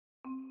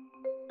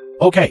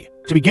Okay,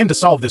 to begin to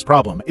solve this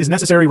problem, is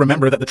necessary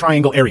remember that the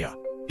triangle area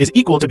is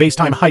equal to base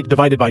time height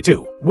divided by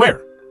 2,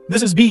 where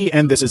this is B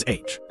and this is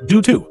H.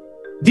 Due to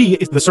D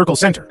is the circle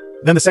center,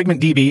 then the segment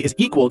DB is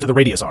equal to the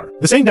radius R.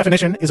 The same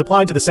definition is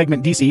applied to the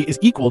segment DC is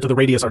equal to the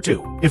radius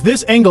R2. If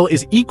this angle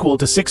is equal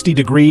to 60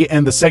 degree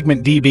and the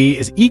segment DB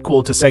is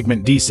equal to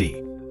segment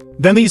DC,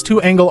 then these two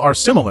angles are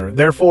similar,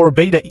 therefore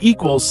beta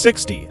equals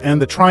 60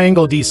 and the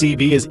triangle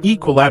DCB is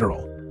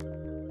equilateral.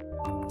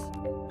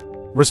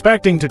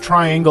 Respecting to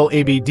triangle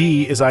ABD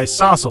is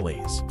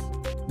isosceles,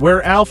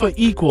 where alpha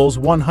equals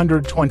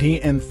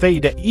 120 and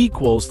theta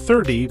equals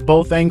 30,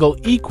 both angle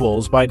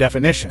equals by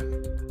definition.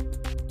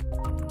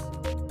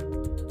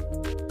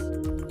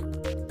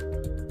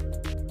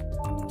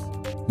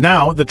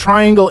 Now, the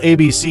triangle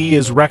ABC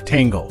is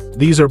rectangle.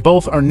 These are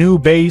both our new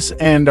base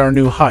and our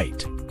new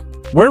height,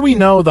 where we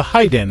know the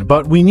height in,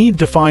 but we need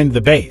to find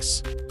the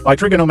base by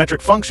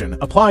trigonometric function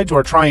applied to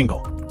our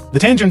triangle. The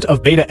tangent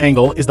of beta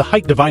angle is the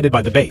height divided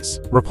by the base.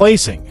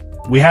 Replacing,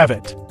 we have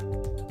it.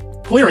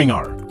 Clearing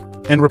R,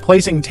 and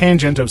replacing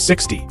tangent of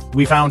 60,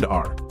 we found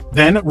R.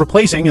 Then,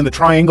 replacing in the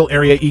triangle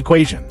area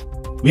equation,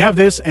 we have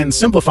this, and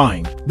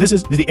simplifying, this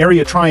is the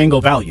area triangle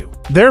value.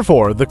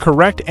 Therefore, the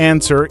correct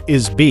answer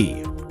is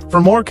B. For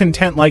more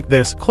content like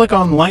this, click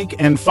on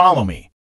like and follow me.